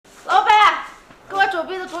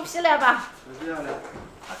猪皮来吧。这样的。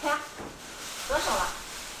好看，多少了？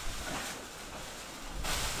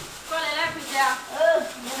过来来，回家。来，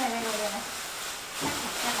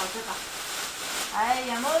看好这个。哎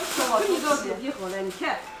呀，没吃过猪皮。以后呢，你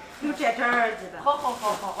看，就这儿子的。好，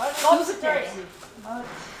我老吃这儿的。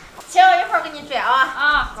行，一会儿给你转啊。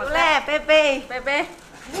啊，走嘞，拜拜，拜拜。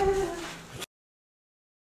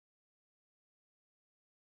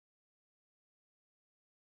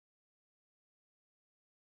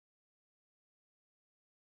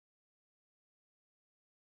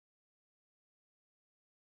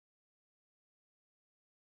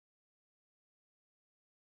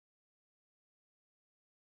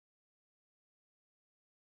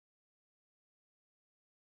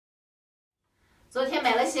昨天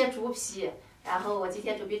买了些猪皮，然后我今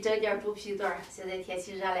天准备蒸点猪皮冻儿。现在天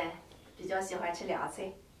气热了，比较喜欢吃凉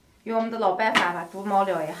菜，用我们的老办法把猪毛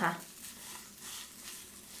燎一下，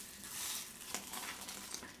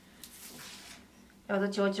燎的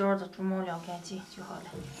焦焦的，猪毛燎干净就好了。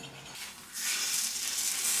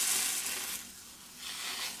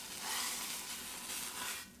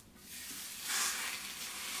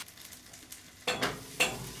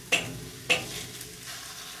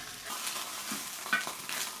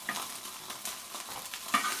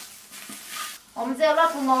我们在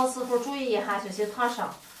烙猪毛的时候注意一下小心烫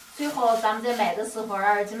伤，最好咱们在买的时候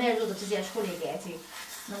耳机麦肉的直接处理干净，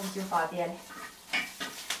那么就方便了。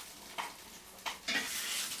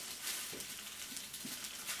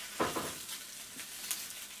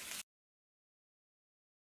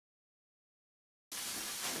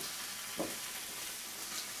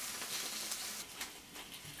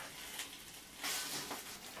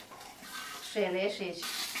甩来甩去。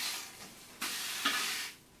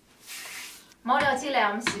毛料进来，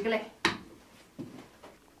我们洗个来。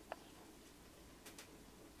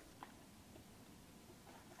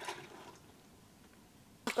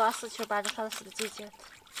抓死球，把这上头洗的净净的。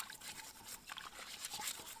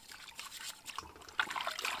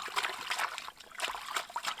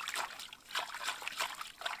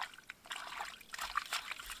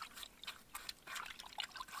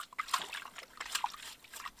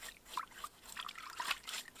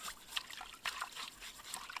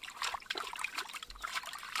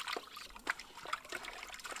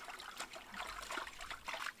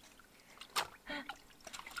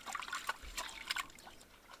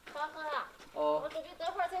我准备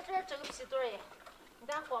等会儿在这儿蒸皮墩儿，你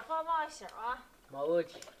咱火放旺一些啊。没问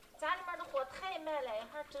题。家里面的火太慢了，一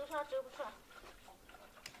会儿蒸上蒸不上。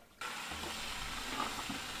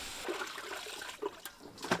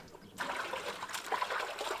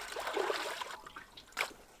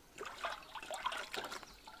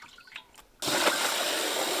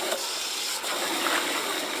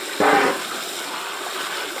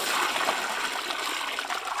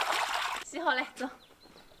洗好了，走。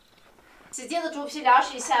洗净的猪皮凉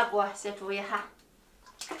水下锅，先煮一下。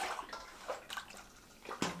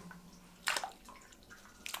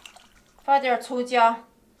放点葱姜，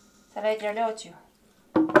再来点料酒，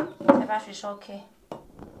再把水烧开。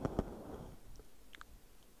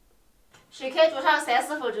水开煮上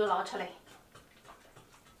3-4分钟，捞出来。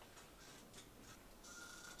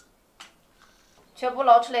全部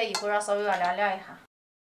捞出来以后，让稍微往凉晾一下。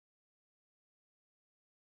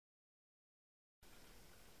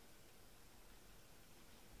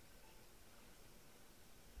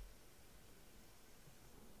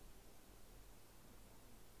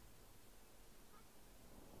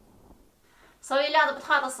稍微晾的不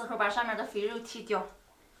烫的时候，把上面的肥肉剔掉。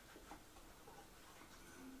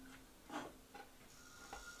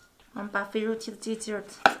我们把肥肉剔的净净的。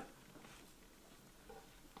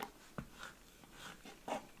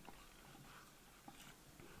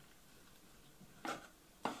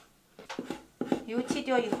油剔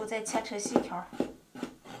掉以后，再切成细条。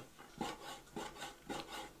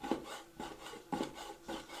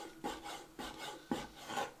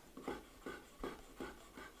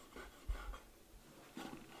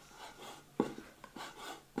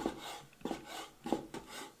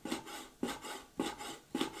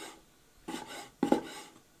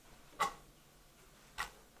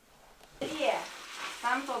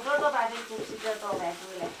咱们早早都把这猪皮这倒完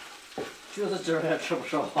够了。就是今儿还吃不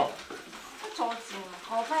上。不着急嘛，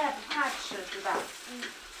好饭也不怕吃，是吧？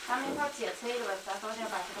咱们一块捡菜的吧，咱早点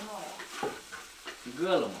把这个弄完。你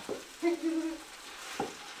饿了吗？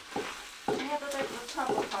人家都在这车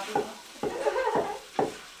不旁边。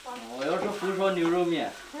我要是红烧牛肉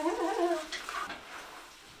面。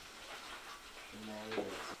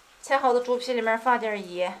切好的猪皮里面放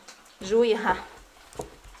点盐，揉一下。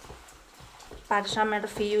把这上面的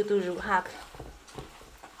肥油都揉下去。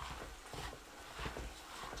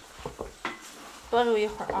多揉一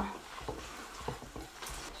会儿啊。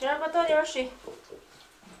雪儿，给我倒点水。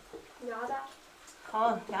凉的。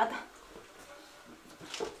好，凉的。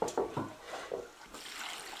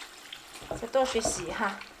再倒水洗一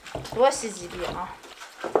下，多洗几遍啊，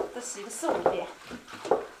再洗个4、5遍。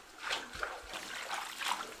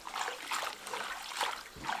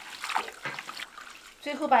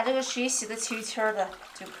最后把这个水洗得清清的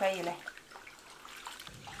就可以了。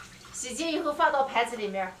洗净以后放到盘子里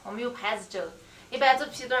面，我们用盘子蒸。一般做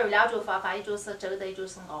皮冻有2种方法，一种是蒸的，一种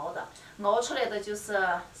是熬的。熬出来的就是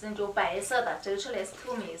那种白色的，蒸出来是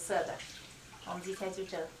透明色的。我们今天就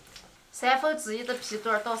蒸1/3的皮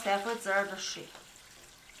冻倒2/3的水，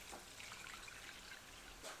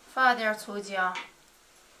放点葱姜，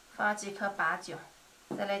放几颗八角，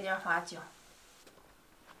再来点花椒。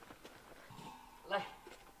来。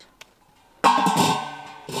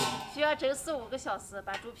需要蒸4、5个小时，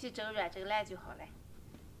把猪皮蒸软蒸烂就好了。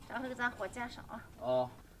然后给咱火架上啊。哦。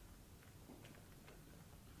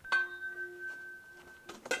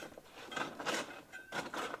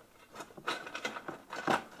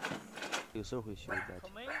有时候会休一半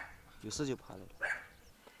天，有时就爬来了。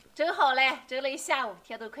蒸好了，蒸了一下午，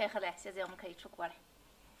天都快黑了，现在我们可以出锅了。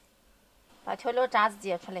把调料渣子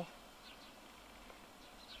揭出来，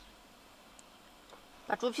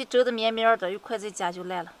把猪皮蒸得绵绵的，用筷子夹就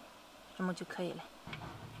烂了，这么就可以了。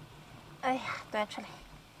哎呀，端出来，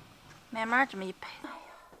慢慢这么一拍。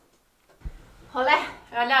好嘞，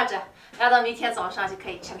让晾着，晾到明天早上就可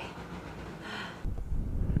以吃了。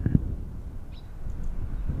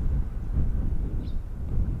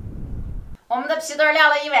我们的皮冻晾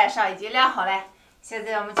了1晚上，已经晾好了。现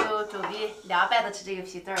在我们就准备凉拌的吃这个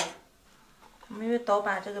皮冻了。我们用刀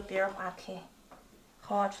把这个边划开，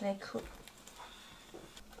好往出来扣。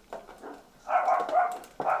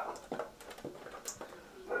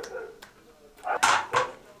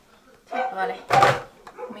太多了，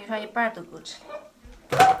我们有上一半都够吃了。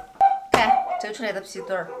看蒸出来的皮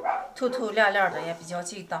冻，透透亮亮的，也比较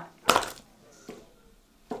劲道。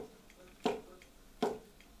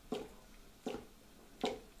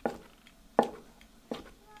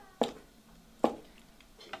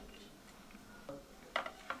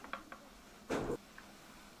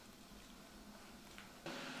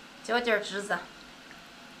浇点汁子。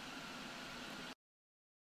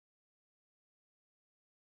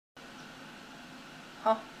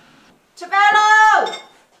好，吃饭喽！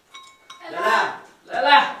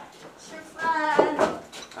来。吃饭。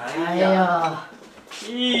哎呀，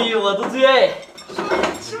咦，我的最爱。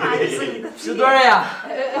吃完就是你的皮冻呀。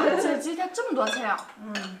这今天这么多菜啊！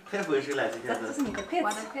太丰盛了，今天这是你的筷子。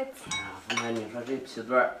我的筷子。我看你说这皮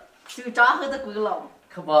冻，就张厚的功劳。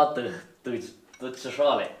可把都吃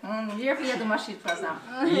上了。一会儿也都没睡桌上。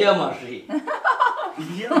也没睡。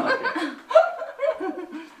也没事。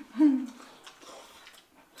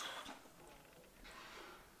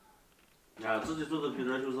啊，自己做的皮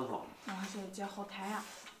冻就是好。这好弹呀！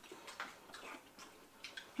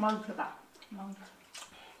忙吃吧，忙吃。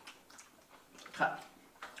看。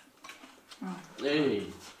哎，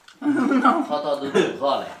好到都走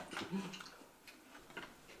上了。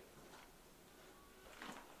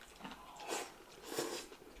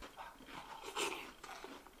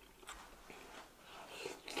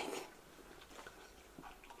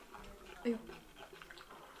哎呦，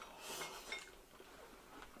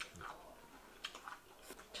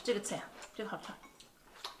吃这个菜，这个好吃，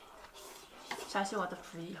像我的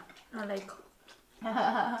福一样。让来一口。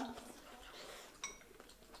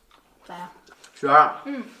咋样？雪儿。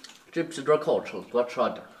这皮冻可好吃了，多吃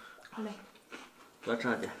上点。好嘞。多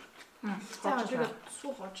吃点。再有这个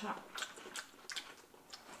醋好吃。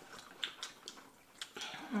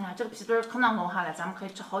这个皮冻可能弄下来，咱们可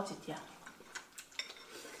以吃好几天。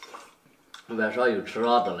晚上有吃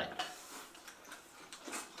上的了。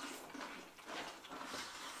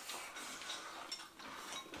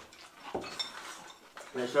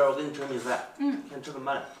没事，我给你盛米饭。看你吃的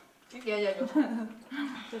慢了。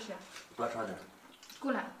这是。多吃点。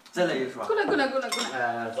够了。再来一勺。够了。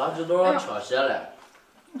哎，咱皮冻抢先了。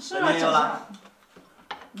是啊，这了。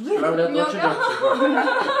雪儿来多吃点皮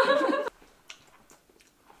冻。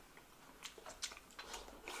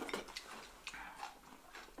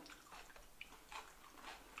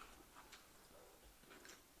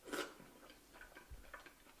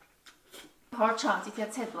好好吃啊！今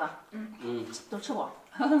天菜多。都吃光。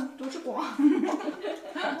都吃光。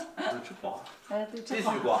都吃饱。都吃继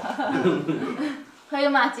续光。朋友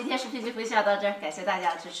们，今天视频就分享到这儿，感谢大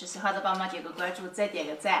家的支持，喜欢的帮忙点个关注，再点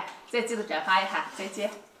个赞，再记得转发一下，再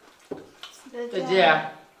见。再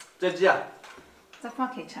见。再见。再放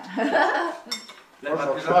开吃。我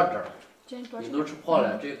少吃上点。今天多吃你都吃泡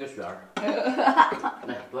了，这个旋儿。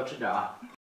来，多吃点啊。